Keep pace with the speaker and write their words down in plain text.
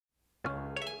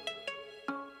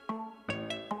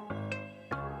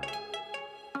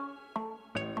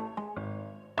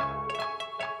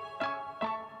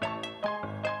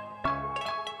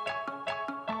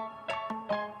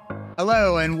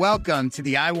Hello and welcome to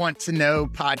the I Want to Know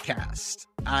podcast.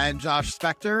 I'm Josh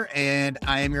Spector and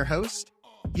I am your host.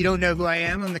 If you don't know who I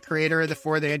am, I'm the creator of the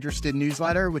For the Interested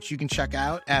newsletter, which you can check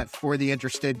out at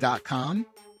fortheinterested.com.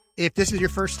 If this is your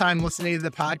first time listening to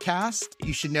the podcast,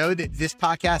 you should know that this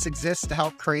podcast exists to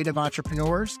help creative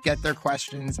entrepreneurs get their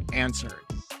questions answered.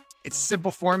 It's a simple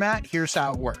format. Here's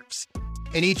how it works.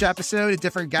 In each episode, a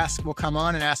different guest will come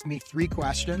on and ask me 3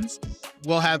 questions.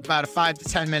 We'll have about a 5 to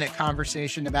 10 minute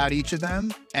conversation about each of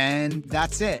them. And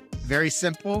that's it. Very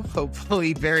simple,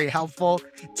 hopefully very helpful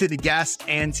to the guest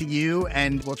and to you.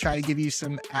 And we'll try to give you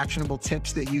some actionable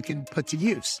tips that you can put to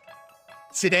use.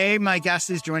 Today, my guest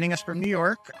is joining us from New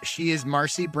York. She is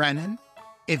Marcy Brennan.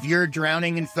 If you're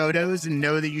drowning in photos and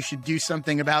know that you should do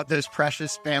something about those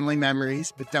precious family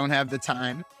memories, but don't have the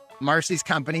time, Marcy's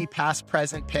company, Past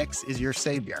Present Pics, is your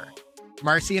savior.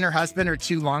 Marcy and her husband are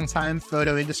 2 longtime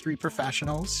photo industry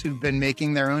professionals who've been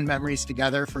making their own memories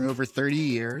together for over 30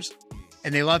 years,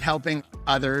 and they love helping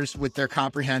others with their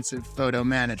comprehensive photo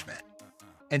management.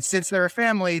 And since they're a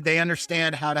family, they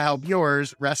understand how to help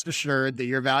yours. Rest assured that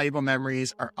your valuable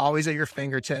memories are always at your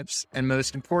fingertips and,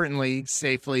 most importantly,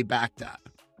 safely backed up.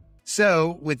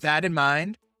 So with that in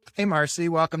mind, hey, Marcy,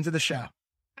 welcome to the show.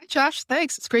 Hi, Josh.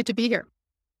 Thanks. It's great to be here.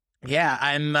 Yeah,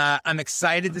 I'm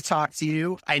excited to talk to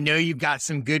you. I know you've got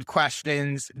some good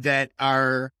questions that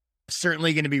are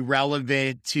certainly going to be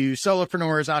relevant to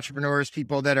solopreneurs, entrepreneurs,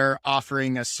 people that are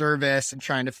offering a service and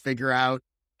trying to figure out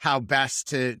how best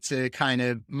to kind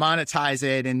of monetize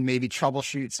it and maybe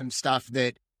troubleshoot some stuff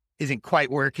that isn't quite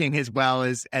working as well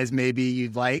as maybe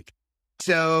you'd like.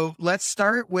 So let's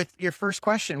start with your first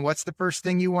question. What's the first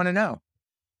thing you want to know?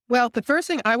 Well, the first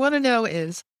thing I want to know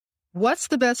is, what's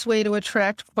the best way to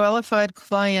attract qualified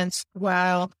clients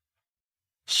while,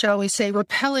 shall we say,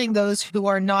 repelling those who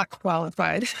are not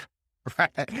qualified?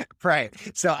 Right.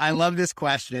 So I love this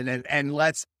question. And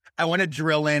I want to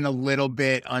drill in a little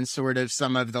bit on sort of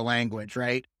some of the language,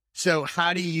 right? So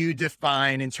how do you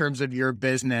define in terms of your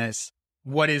business,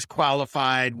 what is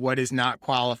qualified, what is not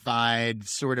qualified,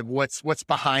 sort of what's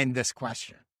behind this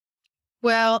question?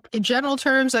 Well, in general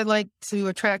terms, I like to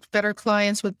attract better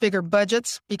clients with bigger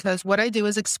budgets because what I do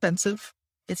is expensive.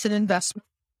 It's an investment.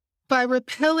 By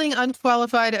repelling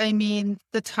unqualified, I mean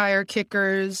the tire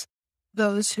kickers,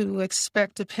 those who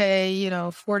expect to pay,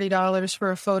 $40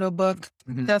 for a photo book,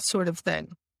 that sort of thing.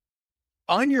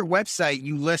 On your website,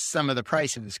 you list some of the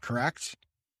prices, correct?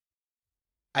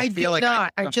 I feel like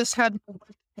not. I just had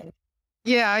my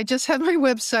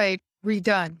website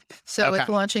redone. So It's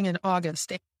launching in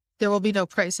August. There will be no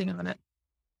pricing on it.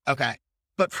 Okay.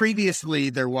 But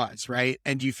previously there was, right?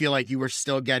 And do you feel like you were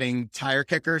still getting tire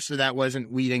kickers, so that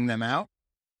wasn't weeding them out?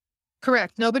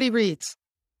 Correct. Nobody reads.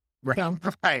 Right. So.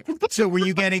 Right. So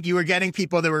you were getting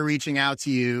people that were reaching out to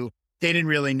you. They didn't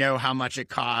really know how much it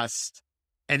cost.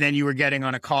 And then you were getting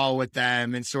on a call with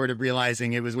them and sort of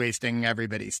realizing it was wasting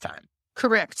everybody's time.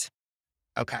 Correct.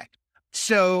 Okay.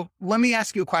 So let me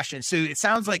ask you a question. So it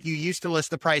sounds like you used to list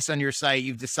the price on your site.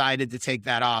 You've decided to take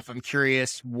that off. I'm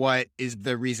curious, what is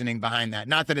the reasoning behind that?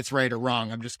 Not that it's right or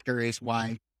wrong. I'm just curious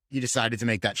why you decided to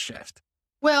make that shift.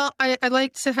 Well, I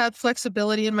like to have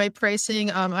flexibility in my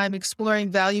pricing. I'm exploring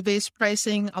value-based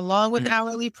pricing along with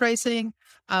hourly pricing.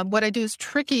 What I do is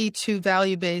tricky to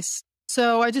value-based.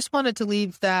 So I just wanted to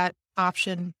leave that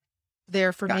option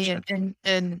there for me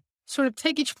and sort of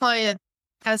take each client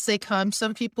as they come.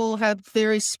 Some people have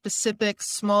very specific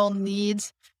small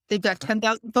needs. They've got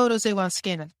 10,000 photos they want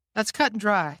scanned. That's cut and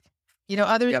dry.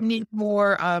 Others need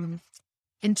more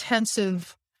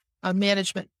intensive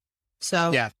management.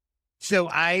 So yeah. So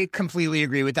I completely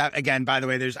agree with that. Again, by the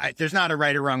way, there's not a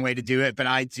right or wrong way to do it, but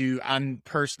I'm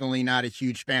personally not a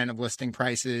huge fan of listing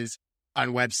prices on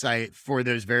website for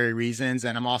those very reasons.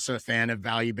 And I'm also a fan of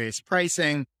value-based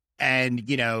pricing and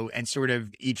sort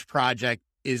of each project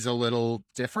is a little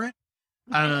different.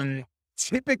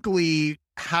 Typically,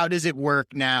 how does it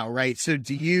work now, right? So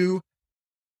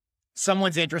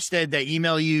someone's interested, they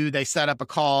email you, they set up a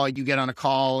call, you get on a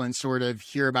call and sort of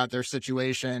hear about their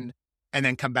situation and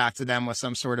then come back to them with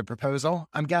some sort of proposal,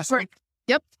 I'm guessing? Right.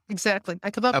 Yep, exactly.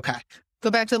 I go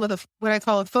back to them with what I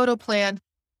call a photo plan.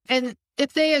 And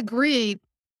if they agree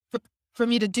for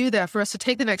me to do that, for us to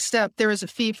take the next step, there is a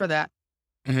fee for that.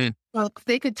 Mm-hmm. Well,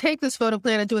 they could take this photo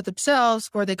plan and do it themselves,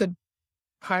 or they could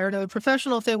hire a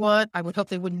professional if they want. I would hope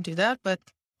they wouldn't do that, but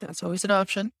that's always an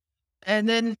option. And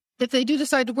then if they do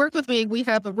decide to work with me, we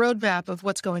have a roadmap of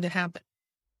what's going to happen.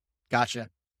 Gotcha.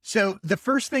 So the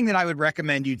first thing that I would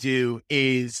recommend you do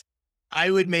is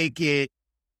I would be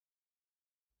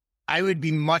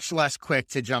much less quick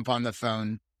to jump on the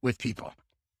phone with people.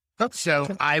 So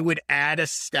I would add a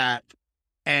step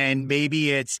and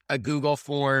maybe it's a Google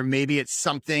form, maybe it's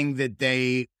something that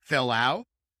they fill out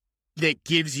that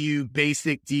gives you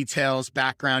basic details,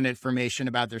 background information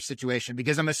about their situation.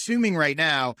 Because I'm assuming right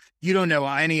now you don't know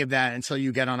any of that until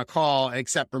you get on a call,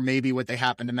 except for maybe what they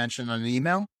happen to mention on an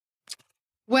email.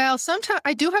 Well, sometimes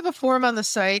I do have a form on the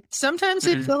site. Sometimes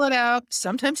they fill it out,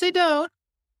 sometimes they don't.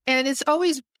 And it's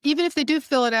always, even if they do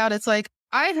fill it out, it's like,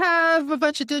 I have a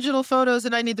bunch of digital photos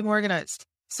and I need them organized.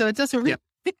 So it doesn't really,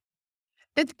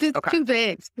 it's too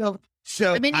vague.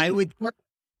 So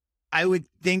I would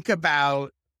think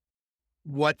about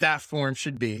what that form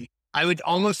should be. I would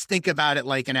almost think about it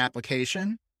like an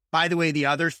application. By the way, the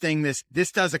other thing,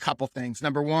 this does a couple things.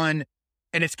 Number one,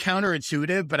 and it's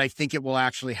counterintuitive, but I think it will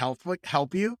actually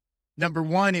help you. Number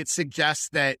one, it suggests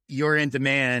that you're in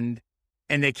demand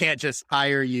and they can't just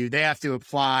hire you. They have to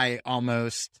apply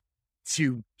almost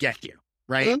to get you,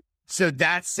 right? Mm-hmm. So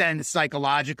that sends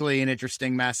psychologically an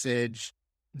interesting message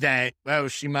that, oh,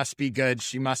 she must be good.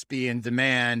 She must be in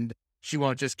demand. She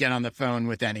won't just get on the phone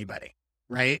with anybody,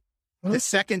 right? Mm-hmm. The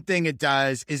second thing it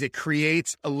does is it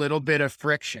creates a little bit of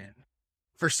friction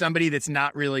for somebody that's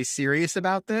not really serious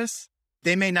about this.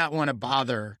 They may not want to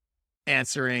bother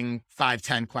answering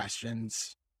 5-10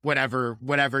 questions, whatever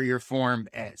your form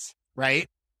is, right?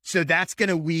 So that's going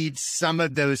to weed some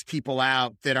of those people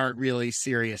out that aren't really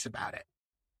serious about it.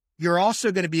 You're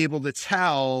also going to be able to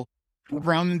tell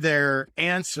from their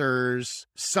answers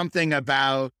something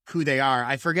about who they are.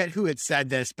 I forget who had said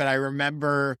this, but I don't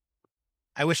remember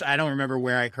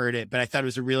where I heard it, but I thought it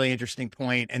was a really interesting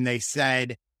point. And they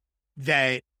said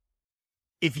that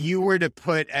if you were to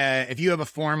if you have a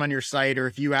form on your site, or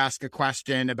if you ask a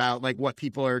question about like what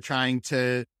people are trying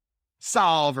to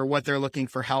solve or what they're looking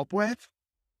for help with,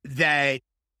 that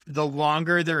the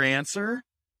longer their answer,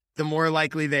 the more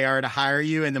likely they are to hire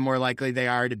you and the more likely they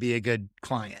are to be a good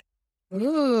client.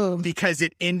 Ooh. Because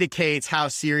it indicates how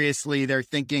seriously they're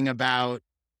thinking about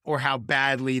or how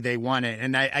badly they want it.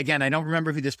 And I don't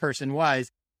remember who this person was,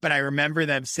 but I remember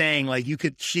them saying like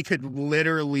she could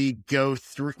literally go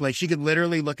through, like she could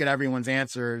literally look at everyone's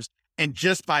answers and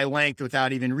just by length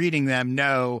without even reading them,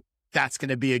 know that's going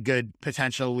to be a good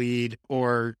potential lead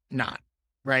or not.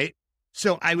 Right.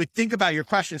 So I would think about your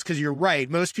questions, because you're right.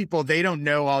 Most people, they don't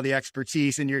know all the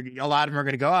expertise, and a lot of them are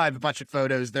going to go, oh, I have a bunch of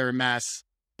photos. They're a mess,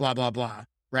 blah, blah, blah.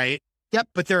 Right. Yep.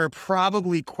 But there are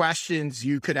probably questions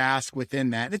you could ask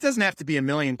within that. It doesn't have to be a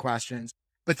million questions,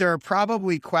 but there are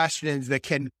probably questions that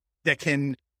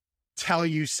can tell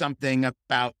you something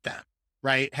about them,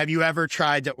 right? Have you ever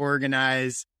tried to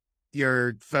organize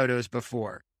your photos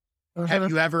before? Uh-huh. Have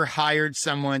you ever hired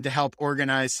someone to help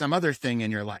organize some other thing in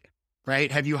your life,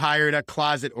 right? Have you hired a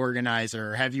closet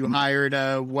organizer? Have you hired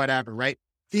a whatever, right?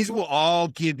 These will all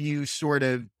give you sort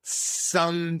of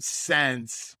some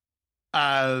sense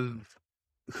of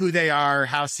who they are,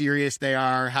 how serious they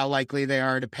are, how likely they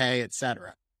are to pay, et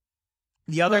cetera.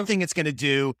 The other thing it's going to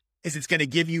do is it's going to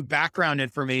give you background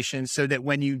information so that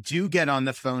when you do get on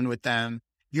the phone with them,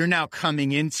 you're now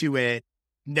coming into it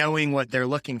knowing what they're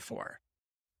looking for.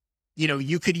 You know,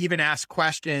 you could even ask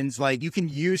questions, like you can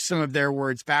use some of their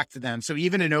words back to them. So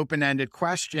even an open-ended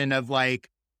question of like,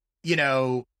 you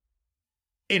know,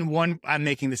 I'm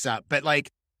making this up, but like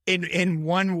in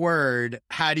one word,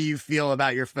 how do you feel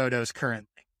about your photos currently?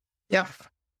 Yeah.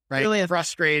 Right. Brilliant.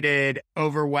 Frustrated,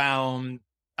 overwhelmed,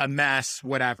 a mess,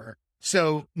 whatever.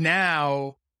 So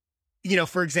now, you know,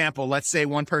 for example, let's say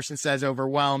one person says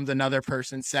overwhelmed, another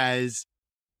person says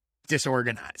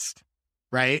disorganized,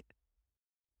 right?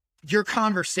 Your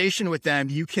conversation with them,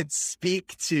 you can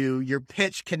speak to, your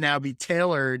pitch can now be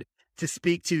tailored to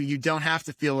speak to, you don't have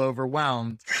to feel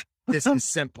overwhelmed. This is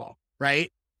simple,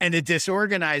 right? And the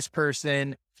disorganized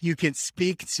person, you can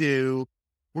speak to,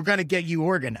 we're going to get you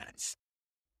organized.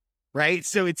 Right.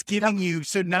 So it's giving you,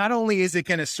 so not only is it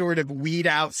going to sort of weed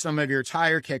out some of your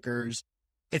tire kickers,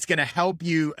 it's going to help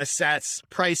you assess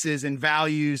prices and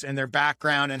values and their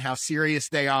background and how serious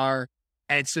they are.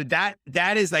 And so that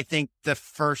is, I think, the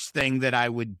first thing that I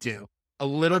would do. A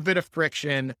little bit of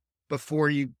friction before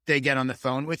they get on the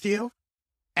phone with you.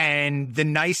 And the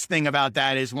nice thing about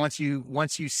that is once you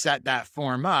set that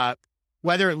form up,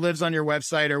 whether it lives on your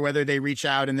website or whether they reach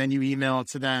out and then you email it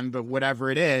to them, but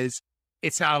whatever it is,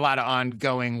 it's not a lot of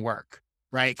ongoing work,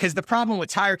 right? Because the problem with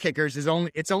tire kickers is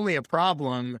it's only a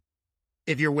problem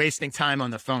if you're wasting time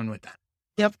on the phone with them.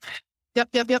 Yep.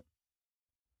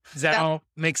 Does that all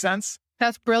make sense?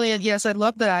 That's brilliant. Yes, I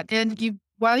love that. And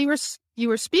while you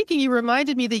were speaking, you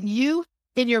reminded me that you,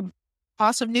 in your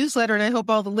awesome newsletter, and I hope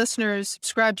all the listeners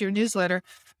subscribe to your newsletter,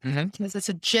 because it's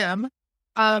a gem.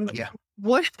 Yeah.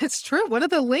 It's true. One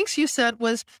of the links you sent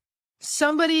was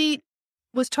somebody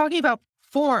was talking about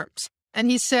forms. And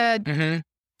he said,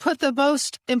 put the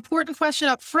most important question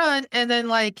up front, and then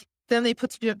then they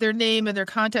put their name and their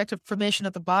contact information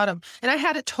at the bottom. And I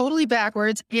had it totally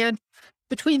backwards. And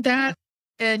between that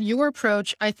and your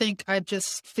approach, I think I've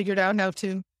just figured out how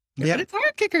to get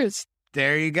tire kickers.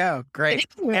 There you go. Great.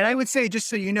 And I would say, just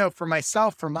so you know, for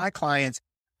myself, for my clients,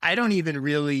 I don't even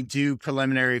really do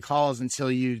preliminary calls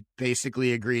until you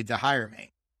basically agreed to hire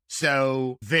me.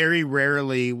 So very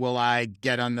rarely will I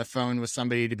get on the phone with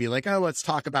somebody to be like, oh, let's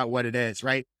talk about what it is,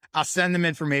 right? I'll send them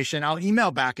information. I'll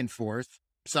email back and forth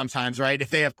sometimes, right? If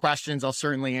they have questions, I'll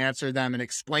certainly answer them and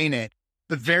explain it.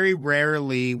 But very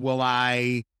rarely will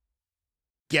I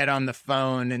get on the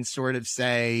phone and sort of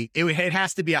say, it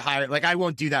has to be a higher, I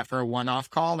won't do that for a one-off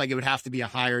call. It would have to be a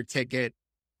higher ticket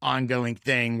ongoing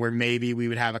thing where maybe we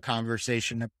would have a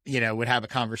conversation,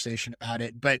 about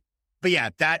it. But yeah,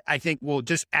 that I think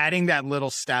just adding that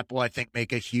little step will, I think,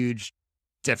 make a huge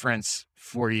difference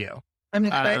for you. I'm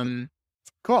excited.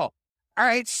 Cool. All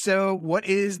right. So what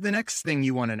is the next thing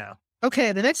you want to know?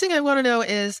 Okay. The next thing I want to know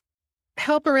is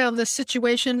help around this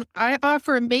situation. I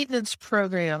offer a maintenance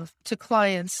program to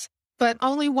clients, but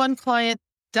only one client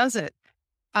does it.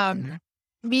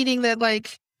 Meaning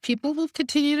that people will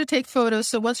continue to take photos.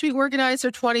 So once we organize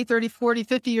their 20, 30, 40,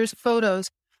 50 years of photos,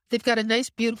 they've got a nice,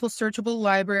 beautiful, searchable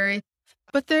library,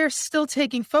 but they're still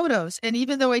taking photos. And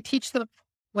even though I teach them,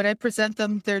 when I present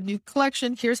them their new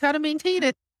collection, here's how to maintain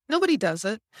it, nobody does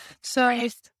it. So I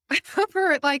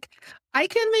prefer it I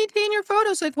can maintain your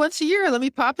photos once a year. Let me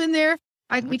pop in there.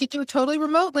 We can do it totally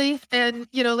remotely, and,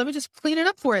 let me just clean it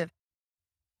up for you.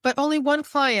 But only one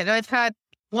client. I've had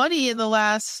 20 in the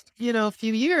last,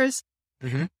 few years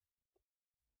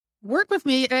work with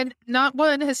me, and not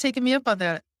one has taken me up on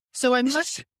that. So I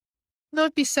must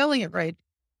not be selling it right.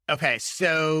 Okay.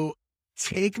 So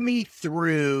take me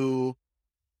through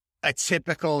a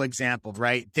typical example,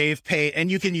 right? They've paid, and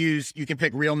you can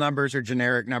pick real numbers or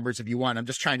generic numbers if you want. I'm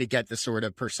just trying to get the sort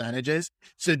of percentages.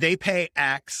 So they pay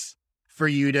X for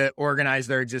you to organize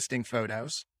their existing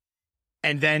photos,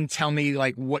 and then tell me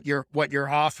what you're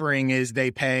offering is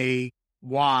they pay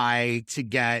Y to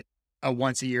get a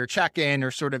once a year check-in, or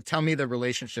sort of tell me the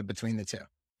relationship between the two.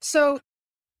 So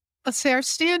let's say our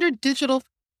standard digital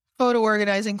photo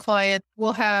organizing client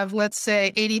will have, let's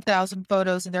say, 80,000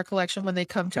 photos in their collection when they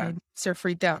come to me. So they're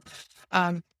freaked out.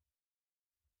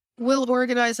 We'll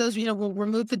organize those, we'll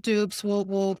remove the dupes.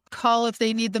 We'll call if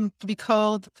they need them to be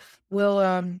called.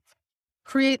 We'll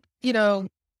create,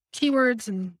 keywords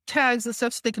and tags and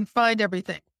stuff so they can find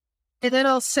everything. And then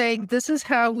I'll say, this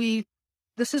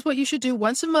is what you should do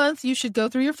once a month. You should go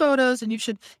through your photos, and you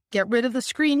should get rid of the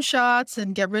screenshots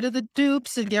and get rid of the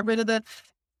dupes and get rid of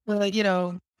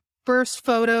the, burst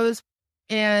photos.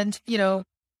 And,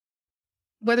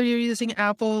 whether you're using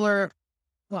Apple or,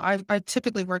 I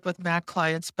typically work with Mac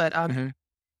clients, but, or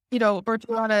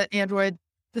on Android,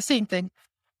 the same thing.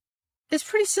 It's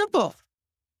pretty simple.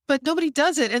 But nobody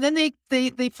does it. And then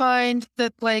they find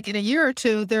that in a year or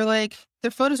two, they're their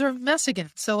photos are a mess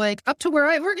again. So up to where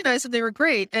I organized them, they were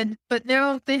great. But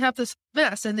now they have this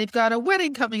mess, and they've got a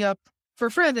wedding coming up for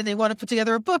a friend, and they want to put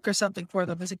together a book or something for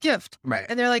them as a gift. Right.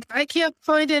 And they're I can't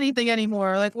find anything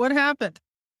anymore. What happened?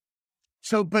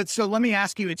 So let me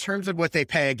ask you, in terms of what they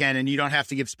pay again, and you don't have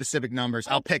to give specific numbers.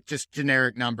 I'll pick just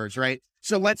generic numbers, right?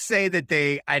 So let's say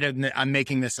that I'm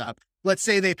making this up. Let's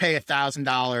say they pay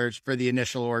 $1,000 for the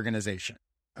initial organization.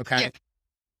 Okay. Yeah.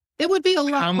 It would be a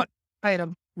lot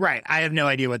item. Right. I have no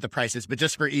idea what the price is, but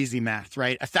just for easy math,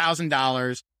 right?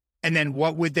 $1,000. And then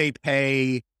what would they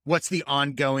pay? What's the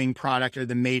ongoing product or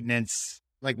the maintenance?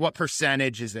 What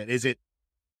percentage is it? Is it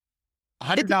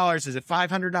 $100? Is it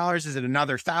 $500? Is it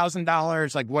another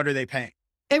 $1,000? What are they paying?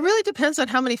 It really depends on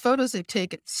how many photos they've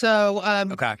taken. So,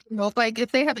 okay.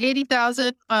 If they have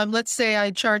 80,000, let's say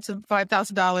I charge them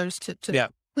 $5,000 to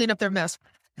clean up their mess.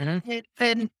 Mm-hmm.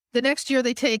 And the next year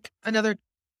they take another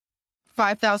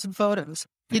 5,000 photos.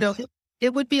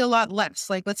 It would be a lot less.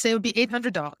 Let's say it would be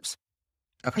 $800.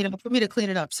 Okay. For me to clean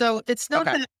it up. So it's not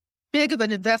that big of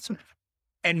an investment.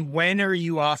 And when are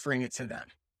you offering it to them?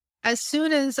 As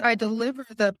soon as I deliver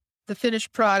the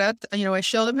finished product, I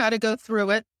show them how to go through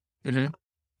it. Mm-hmm.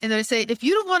 And then I say, if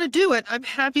you don't want to do it, I'm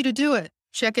happy to do it.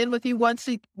 Check in with you once,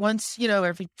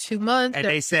 every 2 months. And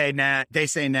they say, nah,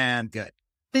 I'm good.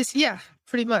 Yeah,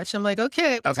 pretty much. I'm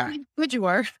okay. Okay. Good you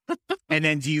are. And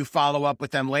then do you follow up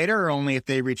with them later, or only if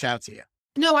they reach out to you?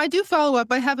 No, I do follow up.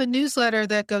 I have a newsletter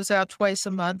that goes out twice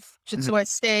a month, just so I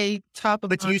stay top of.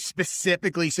 But do you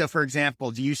specifically, so for example,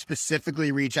 do you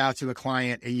specifically reach out to a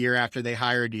client a year after they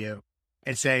hired you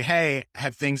and say, hey,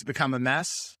 have things become a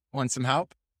mess? Want some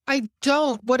help? I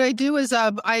don't. What I do is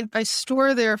I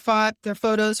store their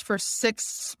photos for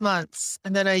 6 months,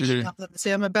 and then I email them and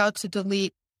say I'm about to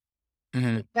delete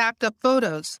backed up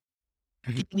photos.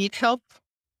 Do you need help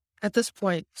at this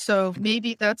point? So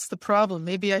maybe that's the problem.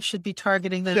 Maybe I should be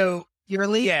targeting them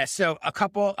yearly. Yeah. So a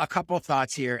couple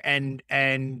thoughts here. And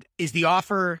is the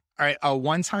offer a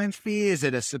one-time fee? Is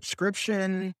it a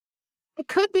subscription? It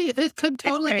could be. It could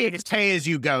totally be. It's pay as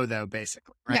you go, though,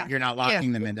 basically, right? Yeah. You're not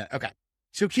locking them into. Okay.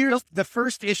 So here's the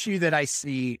first issue that I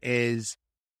see is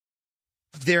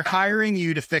they're hiring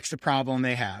you to fix a problem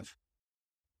they have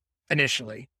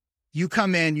initially. You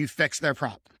come in, you fix their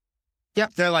problem.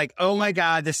 Yep. They're like, oh my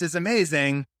God, this is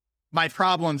amazing. My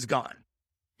problem's gone.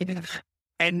 Yeah.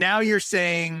 And now you're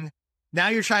trying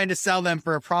to sell them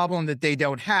for a problem that they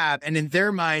don't have. And in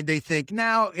their mind, they think,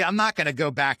 now I'm not going to go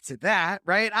back to that,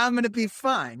 right? I'm going to be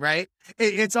fine, right?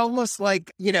 It's almost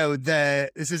like,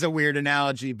 this is a weird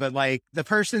analogy, but like the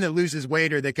person that loses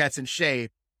weight or that gets in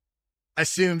shape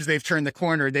assumes they've turned the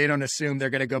corner. They don't assume they're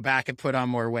going to go back and put on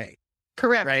more weight.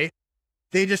 Correct. Right?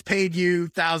 They just paid you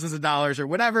thousands of dollars or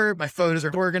whatever. My photos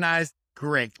are organized.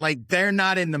 Great. Like they're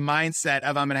not in the mindset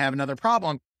of I'm going to have another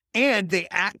problem. And they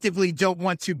actively don't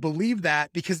want to believe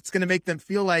that because it's going to make them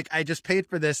feel like I just paid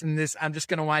for this and this, I'm just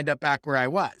going to wind up back where I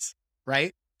was.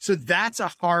 Right. So that's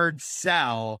a hard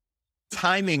sell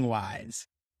timing wise.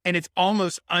 And it's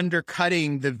almost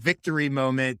undercutting the victory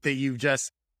moment that you've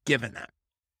just given them.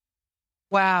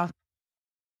 Wow.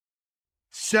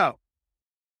 So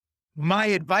my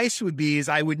advice would be is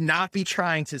I would not be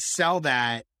trying to sell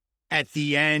that at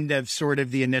the end of sort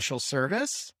of the initial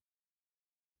service.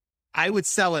 I would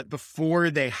sell it before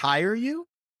they hire you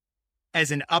as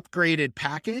an upgraded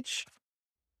package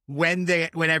when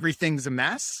everything's a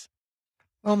mess.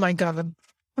 Oh my God.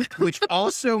 Which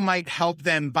also might help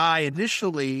them buy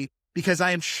initially, because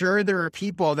I am sure there are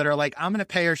people that are like, I'm going to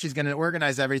pay her. She's going to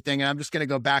organize everything. And I'm just going to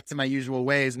go back to my usual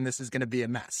ways. And this is going to be a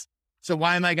mess. So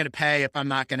why am I going to pay if I'm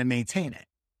not going to maintain it?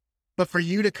 But for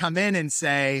you to come in and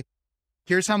say,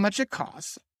 here's how much it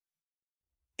costs.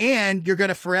 And you're going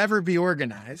to forever be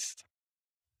organized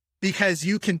because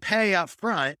you can pay up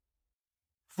front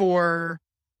for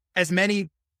as many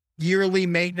yearly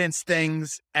maintenance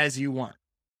things as you want.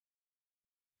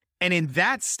 And in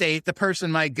that state, the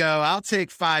person might go, I'll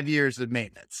take 5 years of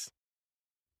maintenance.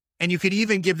 And you could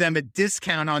even give them a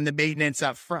discount on the maintenance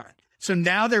up front. So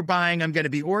now they're buying, I'm going to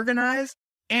be organized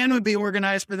and would be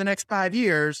organized for the next 5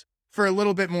 years for a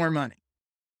little bit more money.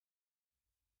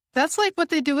 That's like what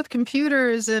they do with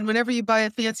computers. And whenever you buy a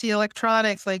fancy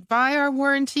electronics, like buy our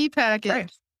warranty package.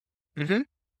 Right. Mm-hmm.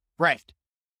 Right.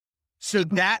 So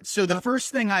the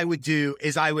first thing I would do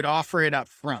is I would offer it up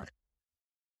front.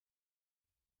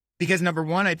 Because number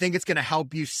one, I think it's going to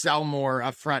help you sell more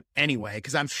up front anyway.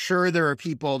 Because I'm sure there are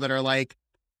people that are like,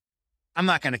 I'm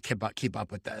not going to keep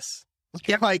up with this.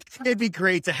 Yep. Like, it'd be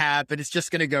great to have, but it's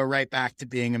just going to go right back to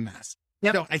being a mess.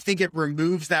 Yep. So I think it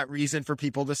removes that reason for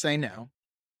people to say no.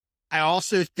 I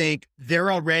also think they're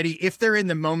already, if they're in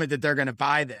the moment that they're going to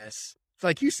buy this,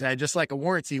 like you said, just like a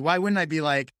warranty, why wouldn't I be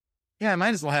like, yeah, I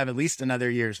might as well have at least another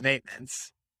year's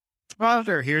maintenance. Well,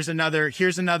 sure. Here's another,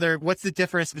 what's the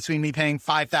difference between me paying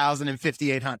 $5,000 and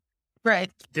 $5,800? Right.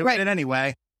 Doing it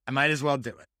anyway. I might as well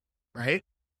do it. Right.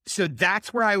 So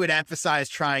that's where I would emphasize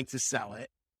trying to sell it.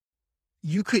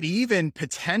 You could even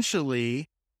potentially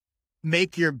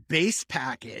make your base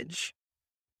package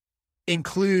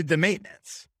include the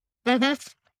maintenance. Mm-hmm.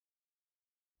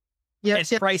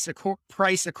 Yes,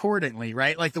 price accordingly,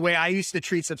 right? Like the way I used to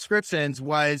treat subscriptions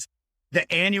was the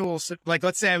annual, like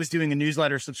let's say I was doing a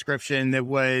newsletter subscription that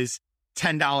was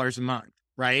 $10 a month,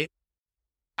 right?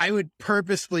 I would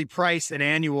purposefully price an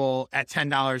annual at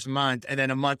 $10 a month and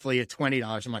then a monthly at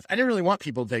 $20 a month. I didn't really want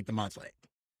people to take the monthly.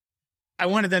 I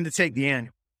wanted them to take the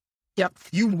annual. Yep.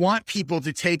 You want people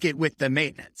to take it with the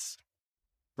maintenance,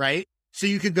 right? So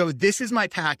you could go, this is my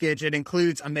package. It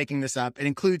includes, I'm making this up. It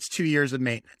includes 2 years of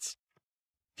maintenance.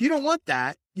 If you don't want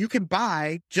that, you can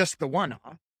buy just the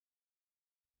one-off,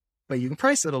 but you can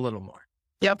price it a little more.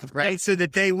 Yep. Right. So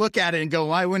that they look at it and go,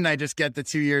 why wouldn't I just get the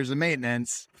 2 years of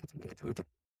maintenance?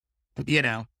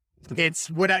 It's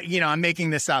what I'm making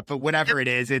this up, but whatever it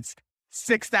is, it's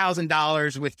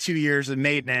 $6,000 with 2 years of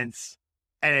maintenance.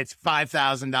 And it's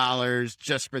 $5,000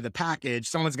 just for the package.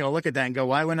 Someone's going to look at that and go,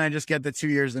 why wouldn't I just get the 2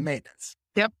 years of maintenance?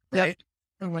 Yep. Right.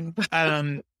 Yep.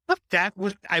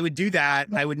 I would do that.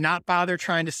 I would not bother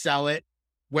trying to sell it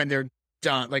when they're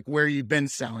done, like where you've been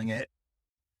selling it.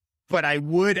 But I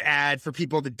would add, for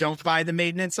people that don't buy the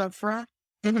maintenance up front,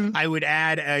 I would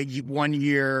add a 1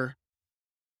 year,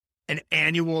 an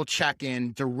annual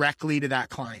check-in directly to that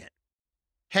client.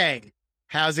 Hey,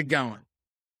 how's it going?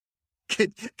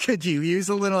 Could you use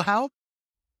a little help?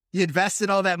 You invested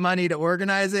all that money to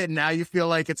organize it, and now you feel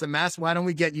like it's a mess. Why don't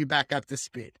we get you back up to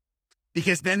speed?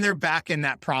 Because then they're back in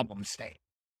that problem state,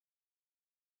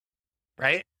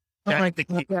 right? Oh my That's the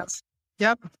God, key. yes.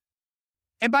 Yep.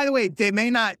 And by the way, they may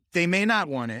not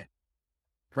want it,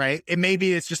 right? It may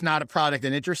be it's just not a product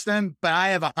that interests them, but I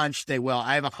have a hunch they will.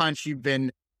 I have a hunch you've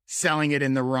been selling it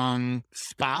in the wrong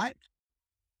spot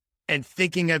and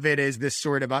thinking of it as this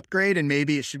sort of upgrade, and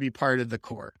maybe it should be part of the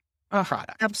core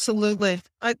product. Absolutely.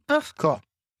 Cool.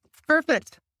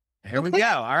 Perfect. Here we go.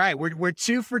 All right, we're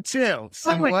 2 for 2.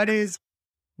 So Oh,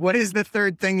 what is the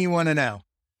third thing you want to know?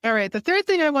 All right. The third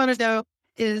thing I want to know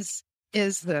is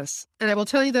this. And I will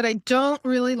tell you that I don't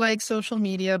really like social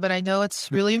media, but I know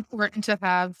it's really important to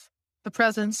have the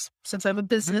presence since I'm a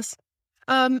business.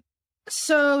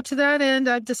 So to that end,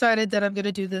 I've decided that I'm going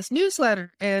to do this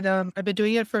newsletter, and I've been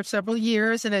doing it for several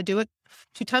years, and I do it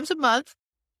 2 times a month.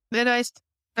 Then I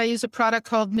use a product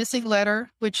called Missing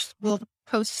Letter, which will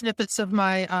post snippets of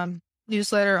my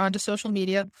newsletter onto social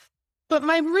media. But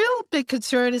my real big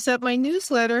concern is that my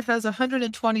newsletter has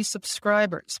 120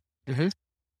 subscribers. Mm-hmm.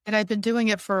 And I've been doing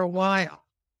it for a while.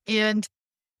 And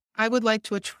I would like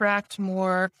to attract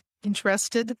more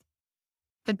interested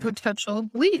and potential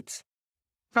leads,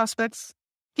 prospects,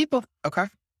 people. Okay.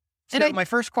 So And my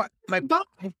first question,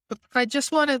 I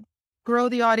just want to grow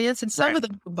the audience, and some Right. of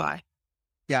them will buy.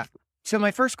 Yeah. So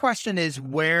my first question is,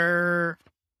 where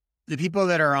the people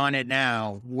that are on it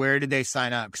now, where did they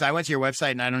sign up? Because I went to your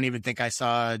website and I don't even think I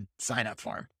saw a sign up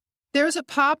form. There's a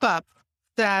pop-up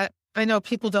that I know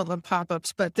people don't love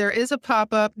pop-ups, but there is a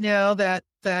pop-up now that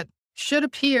should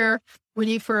appear when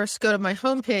you first go to my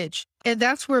homepage. And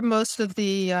that's where most of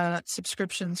the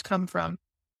subscriptions come from.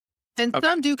 And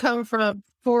some do come from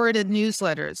forwarded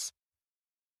newsletters.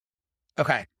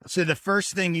 Okay. So the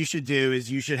first thing you should do is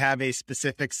you should have a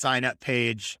specific sign up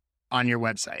page on your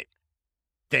website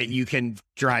that you can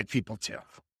drive people to.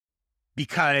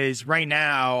 Because right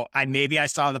now, I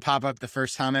saw the pop up the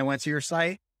first time I went to your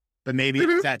site, but maybe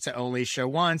it's that to only show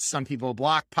once. Some people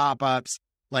block pop ups.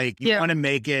 Like you want to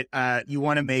make it, a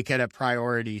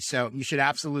priority. So you should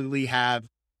absolutely have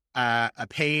a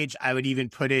page. I would even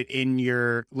put it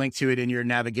link to it in your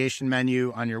navigation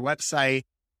menu on your website.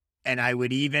 And I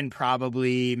would even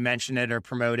probably mention it or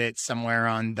promote it somewhere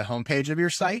on the homepage of your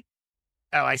site.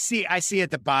 Oh, I see at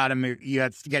the bottom, you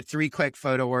have to get 3 quick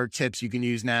photo work tips you can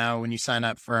use now when you sign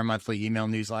up for a monthly email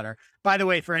newsletter. By the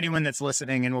way, for anyone that's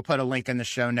listening, and we'll put a link in the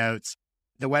show notes,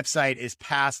 the website is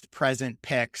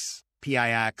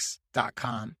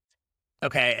pastpresentpics.com.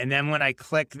 Okay. And then when I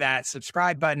click that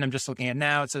subscribe button, I'm just looking at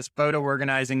now, it says photo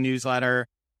organizing newsletter.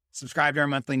 Subscribe to our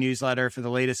monthly newsletter for the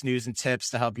latest news and tips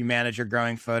to help you manage your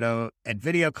growing photo and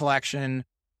video collection.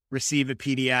 Receive a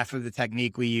PDF of the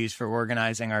technique we use for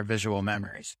organizing our visual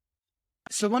memories.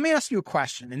 So let me ask you a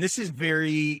question. And this is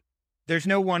there's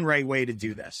no one right way to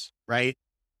do this, right?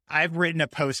 I've written a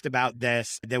post about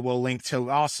this that we'll link to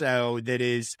also, that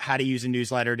is how to use a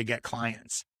newsletter to get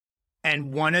clients.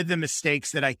 And one of the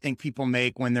mistakes that I think people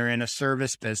make when they're in a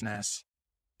service business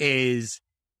is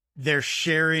they're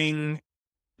sharing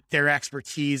their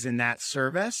expertise in that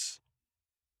service,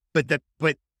 but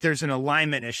there's an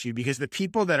alignment issue, because the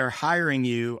people that are hiring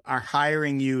you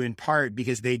in part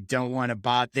because they don't want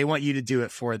they want you to do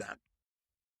it for them.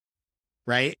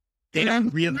 Right? They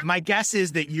don't really, my guess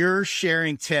is that you're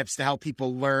sharing tips to help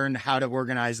people learn how to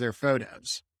organize their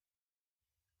photos,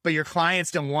 but your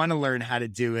clients don't want to learn how to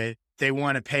do it. They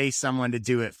want to pay someone to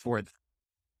do it for them.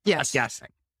 Yes. I'm guessing.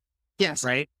 Yes.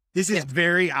 Right? This is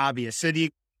very obvious. So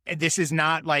this is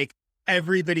not like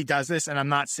everybody does this, and I'm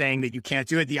not saying that you can't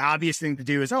do it. The obvious thing to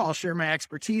do is, I'll share my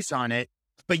expertise on it.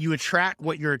 But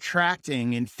what you're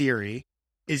attracting in theory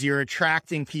is you're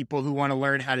attracting people who want to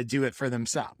learn how to do it for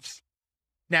themselves.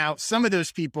 Now, some of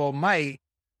those people might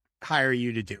hire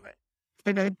you to do it.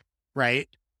 Okay. Right?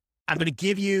 I'm going to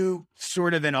give you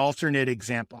sort of an alternate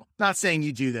example. Not saying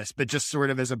you do this, but just sort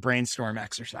of as a brainstorm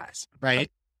exercise,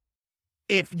 right?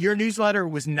 If your newsletter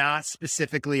was not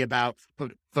specifically about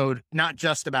not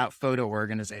just about photo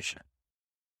organization,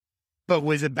 but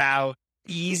was about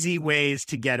easy ways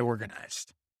to get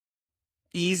organized,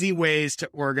 easy ways to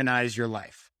organize your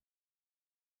life,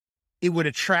 it would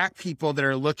attract people that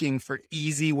are looking for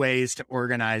easy ways to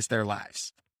organize their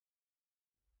lives.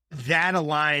 That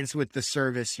aligns with the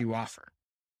service you offer,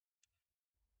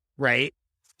 right?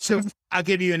 So I'll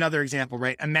give you another example,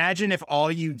 right? Imagine if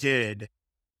all you did,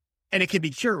 and it could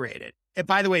be curated. And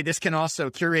by the way,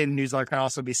 curated newsletter can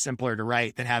also be simpler to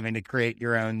write than having to create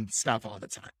your own stuff all the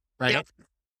time, right? Yep.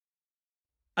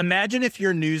 Imagine if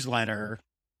your newsletter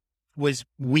was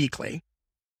weekly,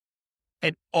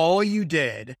 and all you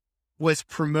did was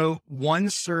promote one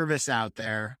service out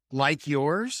there like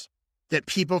yours that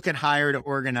people can hire to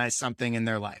organize something in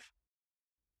their life.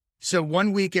 So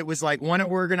one week it was like, want to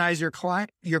organize your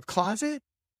closet?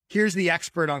 Here's the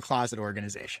expert on closet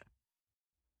organization.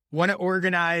 Want to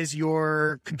organize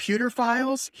your computer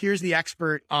files? Here's the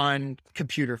expert on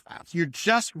computer files. You're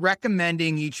just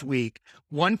recommending each week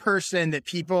one person that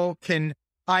people can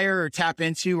hire or tap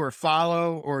into or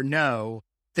follow or know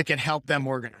that can help them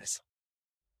organize.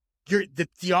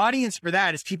 The audience for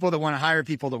that is people that want to hire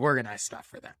people to organize stuff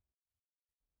for them.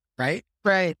 Right?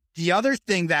 Right. The other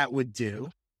thing that would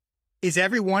do is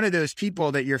every one of those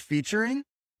people that you're featuring,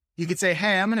 you could say,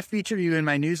 hey, I'm going to feature you in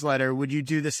my newsletter. Would you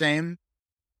do the same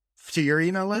to your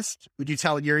email list? Would you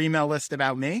tell your email list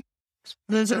about me?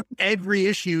 So every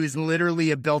issue is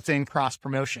literally a built-in cross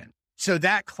promotion. So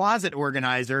that closet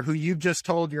organizer who you've just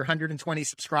told your 120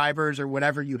 subscribers or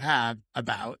whatever you have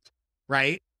about,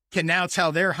 right, can now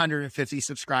tell their 150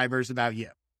 subscribers about you.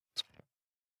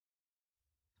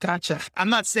 Gotcha.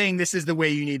 I'm not saying this is the way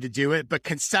you need to do it, but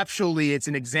conceptually, it's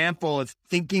an example of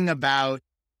thinking about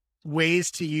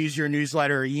ways to use your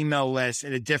newsletter or email list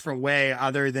in a different way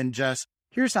other than just,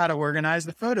 here's how to organize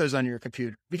the photos on your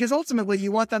computer. Because ultimately,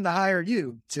 you want them to hire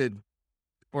you to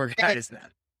organize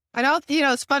them. I don't,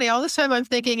 it's funny. All this time I'm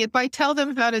thinking, if I tell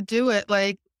them how to do it,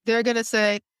 like they're going to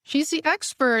say, she's the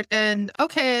expert and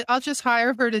okay, I'll just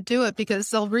hire her to do it because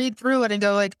they'll read through it and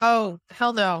go like, oh,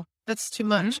 hell no. That's too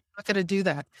much. I'm not going to do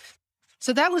that.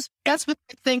 So that's what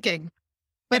I'm thinking.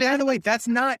 But by the way, that's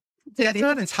not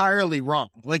entirely wrong.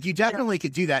 Like you definitely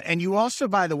could do that. And you also,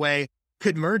 by the way,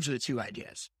 could merge the two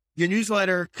ideas. Your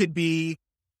newsletter could be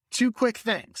two quick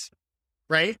things,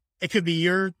 right? It could be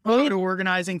your photo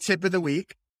organizing tip of the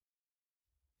week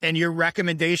and your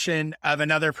recommendation of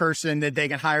another person that they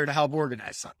can hire to help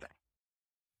organize something.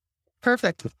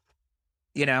 Perfect.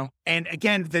 And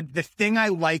again, the thing I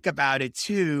like about it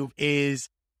too is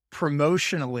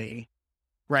promotionally,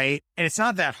 right? And it's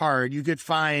not that hard. You could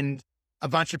find a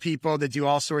bunch of people that do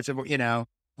all sorts of, let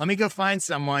me go find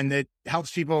someone that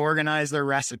helps people organize their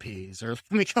recipes, or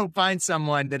let me go find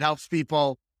someone that helps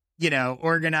people,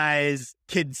 organize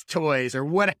kids' toys or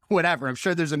whatever. I'm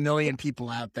sure there's a million people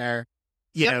out there,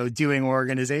 doing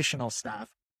organizational stuff,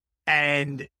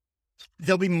 and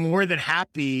they'll be more than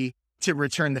happy to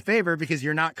return the favor because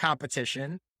you're not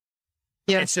competition.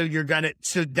 Yeah. And so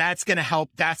that's going to help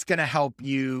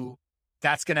you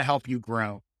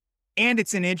grow. And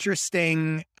it's an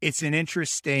interesting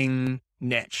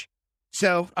niche.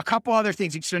 So a couple other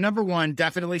things. So number one,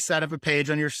 definitely set up a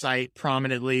page on your site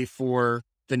prominently for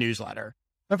the newsletter.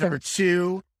 Okay. Number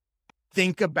two,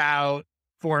 think about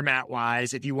format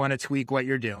wise, if you want to tweak what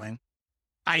you're doing.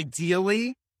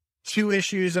 Ideally, 2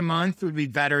 issues a month would be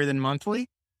better than monthly.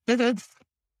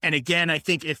 And again, I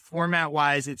think if format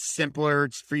wise, it's simpler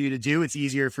for you to do, it's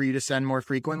easier for you to send more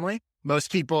frequently. Most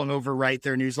people overwrite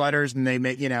their newsletters and they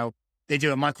make, they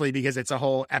do it monthly because it's a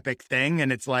whole epic thing.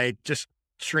 And it's like, just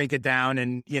shrink it down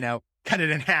and, cut it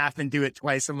in half and do it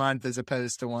twice a month as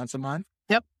opposed to once a month.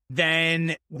 Yep.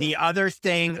 Then the other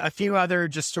thing, a few other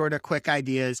just sort of quick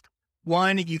ideas.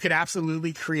 One, you could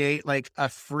absolutely create like a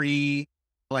free,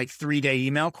 3-day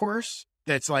email course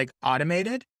that's like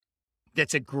automated.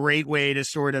 That's a great way to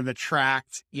sort of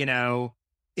attract,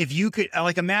 if you could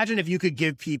imagine if you could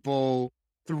give people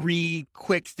 3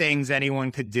 quick things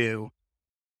anyone could do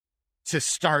to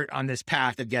start on this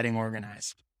path of getting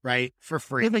organized, right? For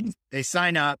free. They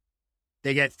sign up,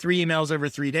 they get 3 emails over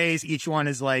 3 days. Each one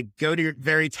is like, go to your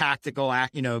very tactical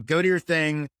act, go to your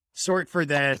thing, sort for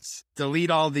this, delete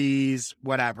all these,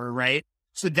 whatever, right?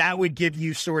 So that would give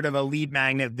you sort of a lead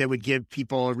magnet that would give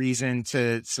people a reason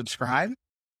to subscribe.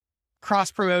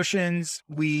 Cross promotions,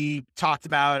 we talked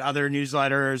about other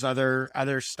newsletters,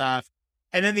 other stuff.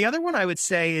 And then the other one I would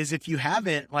say is if you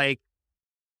haven't,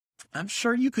 I'm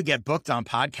sure you could get booked on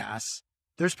podcasts.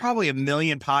 There's probably a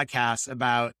million podcasts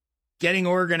about getting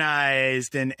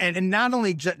organized and not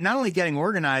only getting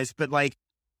organized, but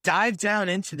dive down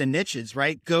into the niches,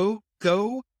 right? Go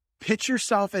pitch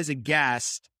yourself as a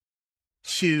guest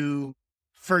to,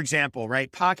 for example,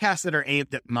 right? Podcasts that are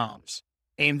aimed at moms,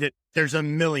 there's a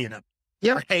million of them.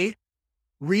 Yep. Right?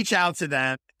 Reach out to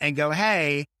them and go,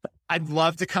 hey, I'd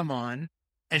love to come on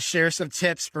and share some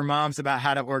tips for moms about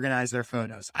how to organize their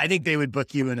photos. I think they would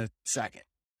book you in a second.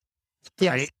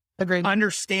 Yes. Right? Agreed.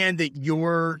 Understand that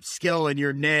your skill and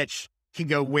your niche can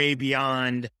go way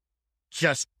beyond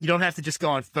you don't have to just go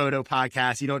on photo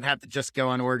podcasts. You don't have to just go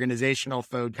on organizational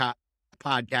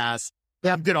podcasts.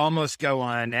 Yep. You could almost go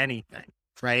on anything,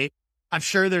 right? I'm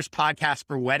sure there's podcasts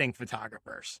for wedding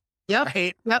photographers. Yep.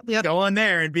 right? Yep. Go on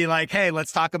there and be like, hey,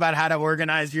 let's talk about how to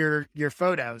organize your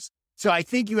photos. So I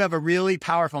think you have a really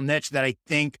powerful niche that I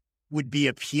think would be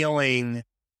appealing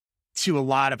to a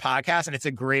lot of podcasts. And it's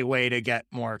a great way to get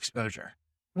more exposure.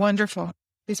 Wonderful.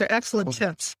 These are excellent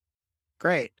tips.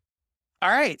 Great. All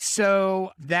right.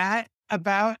 So that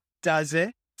about does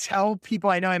it. Tell people,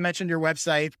 I know I mentioned your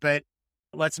website, but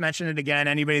let's mention it again.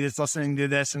 Anybody that's listening to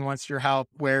this and wants your help,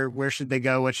 where should they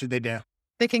go? What should they do?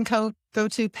 They can go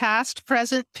to Past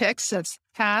Present Pix. That's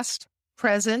Past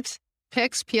Present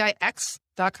Pix,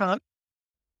 PIX.com.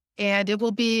 And it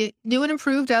will be new and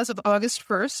improved as of August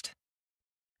 1st.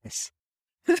 Nice.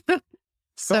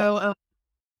 So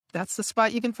that's the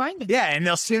spot you can find me. Yeah. And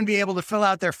they'll soon be able to fill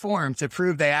out their form to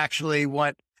prove they're actually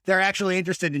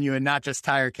interested in you and not just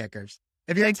tire kickers.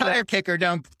 If you're a tire kicker,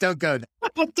 don't go there.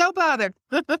 Don't bother.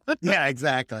 Yeah,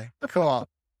 exactly. Cool.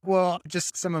 Well,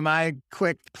 just some of my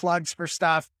quick plugs for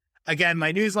stuff. Again,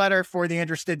 my newsletter,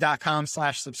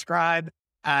 fortheinterested.com/subscribe.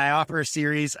 I offer a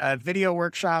series of video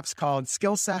workshops called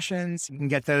Skill Sessions. You can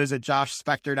get those at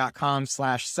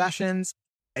joshspector.com/sessions.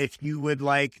 If you would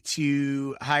like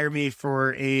to hire me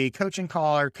for a coaching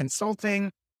call or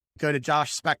consulting, go to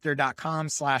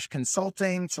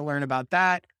joshspector.com/consulting to learn about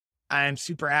that. I'm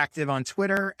super active on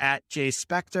Twitter at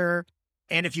jspector.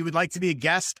 And if you would like to be a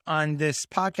guest on this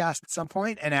podcast at some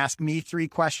point and ask me 3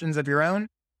 questions of your own,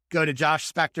 go to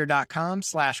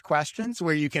joshspector.com/questions,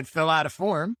 where you can fill out a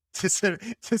form to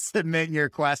submit your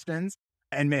questions.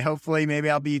 And maybe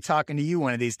I'll be talking to you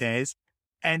one of these days.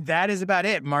 And that is about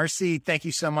it. Marcy, thank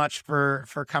you so much for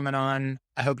coming on.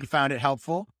 I hope you found it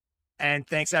helpful. And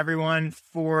thanks everyone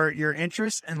for your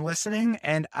interest and listening.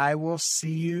 And I will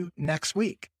see you next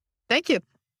week. Thank you.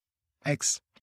 Thanks.